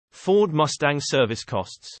Ford Mustang service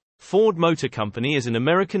costs. Ford Motor Company is an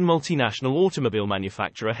American multinational automobile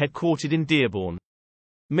manufacturer headquartered in Dearborn,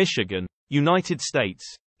 Michigan, United States.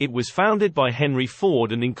 It was founded by Henry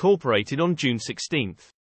Ford and incorporated on June 16,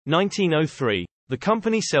 1903. The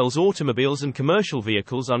company sells automobiles and commercial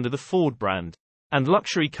vehicles under the Ford brand, and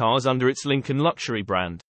luxury cars under its Lincoln Luxury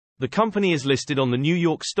brand. The company is listed on the New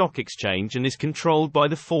York Stock Exchange and is controlled by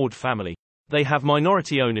the Ford family. They have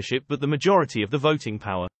minority ownership but the majority of the voting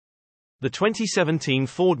power. The 2017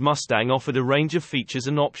 Ford Mustang offered a range of features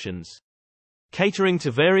and options, catering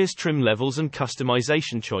to various trim levels and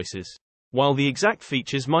customization choices, while the exact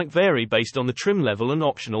features might vary based on the trim level and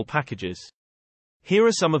optional packages. Here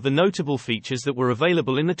are some of the notable features that were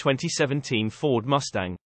available in the 2017 Ford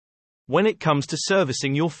Mustang. When it comes to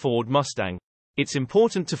servicing your Ford Mustang, it's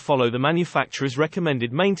important to follow the manufacturer's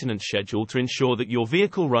recommended maintenance schedule to ensure that your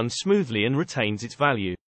vehicle runs smoothly and retains its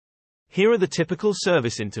value. Here are the typical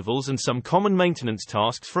service intervals and some common maintenance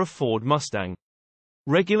tasks for a Ford Mustang.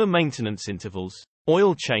 Regular maintenance intervals.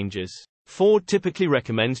 Oil changes. Ford typically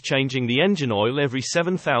recommends changing the engine oil every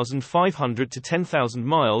 7,500 to 10,000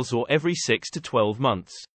 miles or every 6 to 12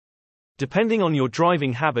 months, depending on your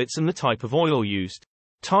driving habits and the type of oil used.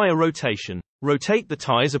 Tire rotation. Rotate the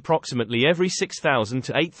tires approximately every 6,000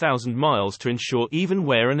 to 8,000 miles to ensure even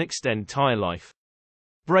wear and extend tire life.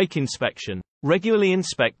 Brake inspection. Regularly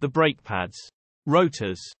inspect the brake pads,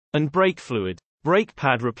 rotors, and brake fluid. Brake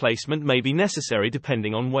pad replacement may be necessary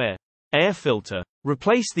depending on wear. Air filter.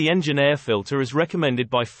 Replace the engine air filter as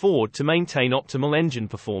recommended by Ford to maintain optimal engine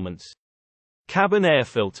performance. Cabin air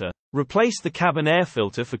filter. Replace the cabin air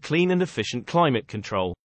filter for clean and efficient climate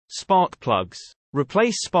control. Spark plugs.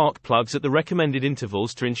 Replace spark plugs at the recommended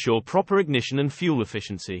intervals to ensure proper ignition and fuel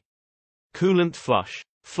efficiency. Coolant flush.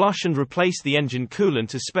 Flush and replace the engine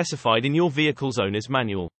coolant as specified in your vehicle's owner's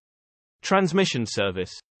manual. Transmission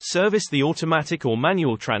service. Service the automatic or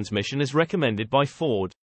manual transmission as recommended by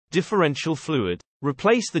Ford. Differential fluid.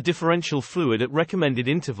 Replace the differential fluid at recommended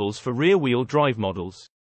intervals for rear-wheel drive models.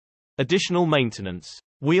 Additional maintenance.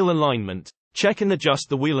 Wheel alignment. Check and adjust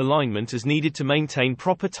the wheel alignment as needed to maintain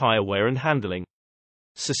proper tire wear and handling.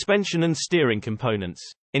 Suspension and steering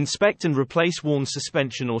components. Inspect and replace worn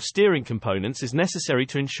suspension or steering components as necessary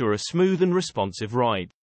to ensure a smooth and responsive ride.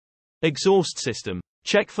 Exhaust system.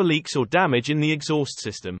 Check for leaks or damage in the exhaust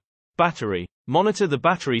system. Battery. Monitor the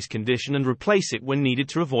battery's condition and replace it when needed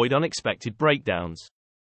to avoid unexpected breakdowns.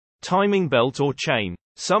 Timing belt or chain.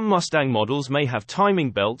 Some Mustang models may have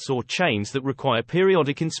timing belts or chains that require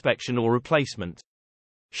periodic inspection or replacement.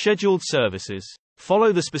 Scheduled services.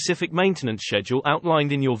 Follow the specific maintenance schedule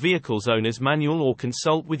outlined in your vehicle's owner's manual or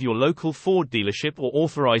consult with your local Ford dealership or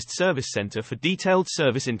authorized service center for detailed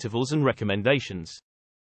service intervals and recommendations.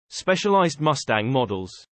 Specialized Mustang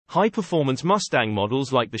models. High-performance Mustang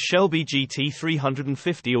models like the Shelby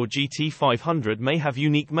GT350 or GT500 may have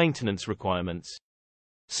unique maintenance requirements,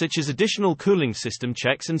 such as additional cooling system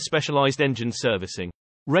checks and specialized engine servicing.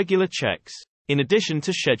 Regular checks. In addition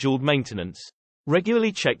to scheduled maintenance,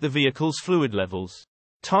 regularly check the vehicle's fluid levels,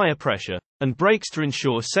 tire pressure, and brakes to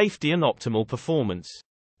ensure safety and optimal performance.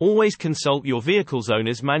 Always consult your vehicle's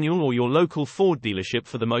owner's manual or your local Ford dealership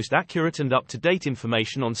for the most accurate and up-to-date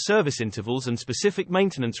information on service intervals and specific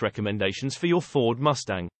maintenance recommendations for your Ford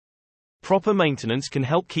Mustang. Proper maintenance can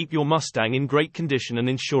help keep your Mustang in great condition and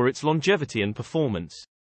ensure its longevity and performance.